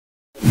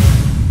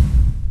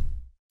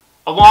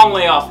A long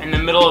layoff in the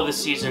middle of the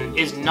season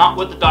is not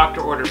what the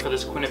doctor ordered for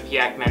this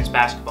Quinnipiac men's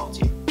basketball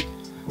team.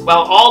 While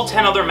all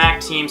 10 other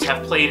MAAC teams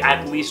have played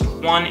at least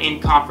one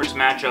in-conference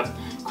matchup,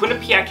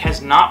 Quinnipiac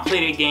has not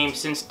played a game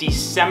since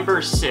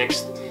December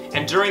 6th,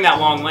 and during that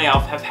long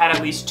layoff have had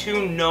at least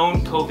 2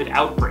 known COVID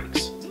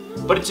outbreaks.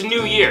 But it's a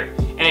new year,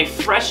 and a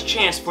fresh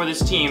chance for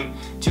this team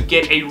to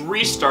get a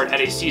restart at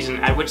a season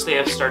at which they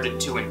have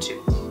started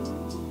 2-2.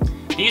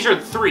 These are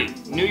 3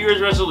 New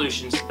Year's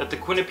resolutions that the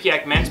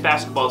Quinnipiac men's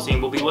basketball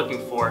team will be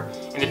looking for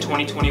in the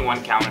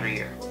 2021 calendar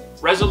year.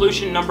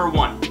 Resolution number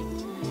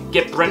 1.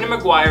 Get Brendan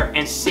McGuire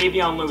and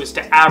Savion Lewis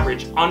to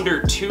average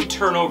under 2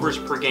 turnovers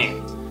per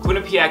game.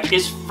 Quinnipiac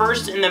is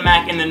first in the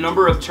MAAC in the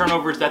number of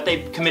turnovers that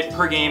they commit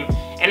per game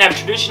and have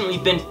traditionally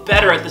been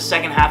better at the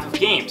second half of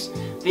games.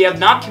 They have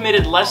not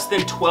committed less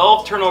than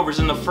 12 turnovers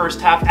in the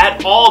first half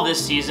at all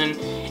this season,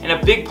 and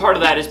a big part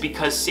of that is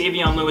because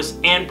Savion Lewis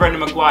and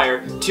Brendan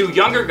McGuire, 2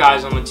 younger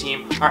guys on the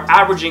team, are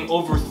averaging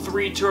over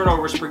 3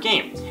 turnovers per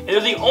game. And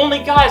they're the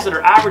only guys that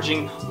are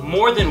averaging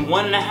more than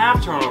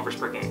 1.5 turnovers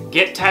per game.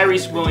 Get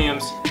Tyrese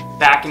Williams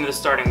back into the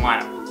starting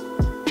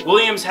lineup.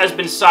 Williams has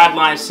been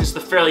sidelined since the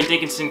Fairleigh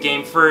Dickinson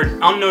game for an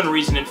unknown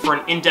reason and for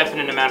an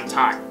indefinite amount of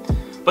time.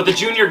 But the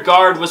junior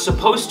guard was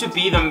supposed to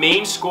be the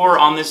main scorer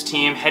on this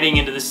team heading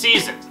into the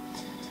season.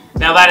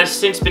 Now that has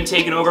since been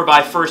taken over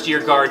by first-year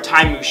guard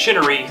Ty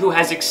Mushinnery, who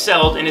has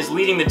excelled and is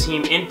leading the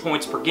team in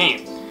points per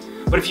game.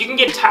 But if you can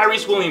get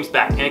Tyrese Williams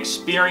back, an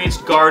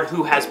experienced guard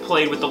who has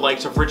played with the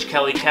likes of Rich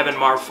Kelly, Kevin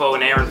Marfo,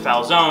 and Aaron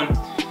Falzone,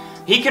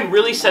 he can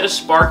really set a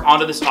spark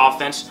onto this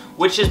offense,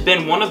 which has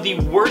been one of the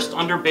worst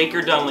under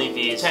Baker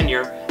Dunleavy's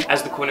tenure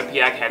as the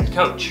Quinnipiac head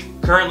coach.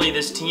 Currently,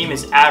 this team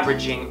is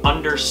averaging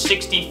under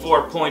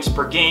 64 points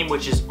per game,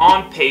 which is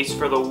on pace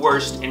for the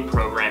worst in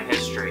program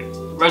history.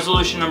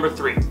 Resolution number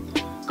 3.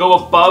 Go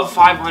above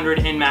 500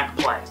 in MAAC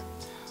play.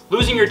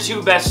 Losing your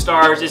 2 best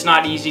stars is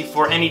not easy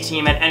for any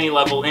team at any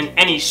level in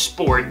any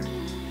sport.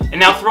 And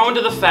now throw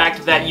into the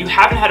fact that you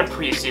haven't had a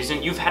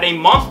preseason, you've had a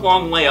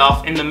month-long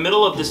layoff in the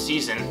middle of the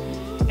season,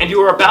 and you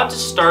are about to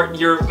start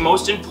your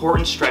most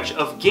important stretch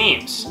of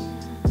games.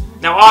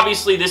 Now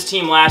obviously this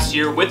team last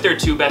year, with their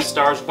 2 best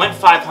stars, went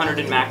 500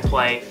 in MAAC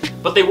play,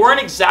 but they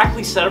weren't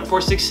exactly set up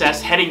for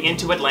success heading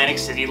into Atlantic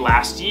City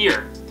last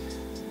year.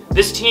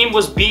 This team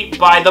was beat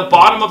by the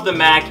bottom of the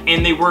MAAC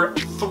and they were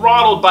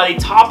throttled by the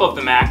top of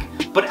the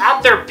MAAC, but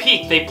at their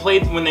peak they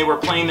played when they were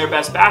playing their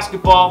best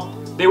basketball,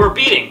 they were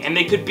beating, and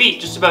they could beat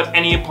just about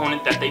any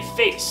opponent that they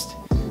faced.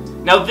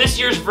 Now this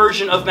year's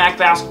version of MAAC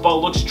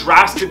basketball looks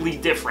drastically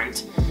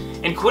different,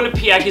 and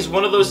Quinnipiac is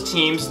one of those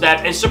teams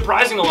that is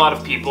surprising a lot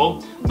of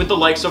people, with the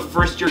likes of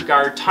first-year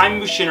guard Ty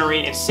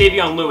Mushinnery and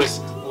Savion Lewis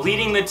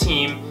leading the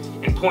team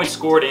in points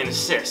scored and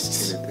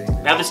assists.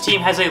 Now this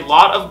team has a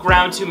lot of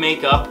ground to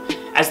make up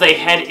as they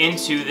head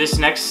into this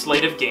next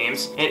slate of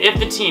games, and if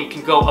the team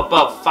can go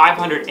above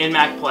 500 in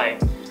MAAC play,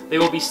 they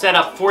will be set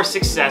up for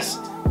success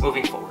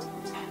moving forward.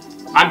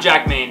 I'm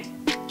Jack Main,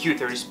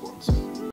 Q30 Sports.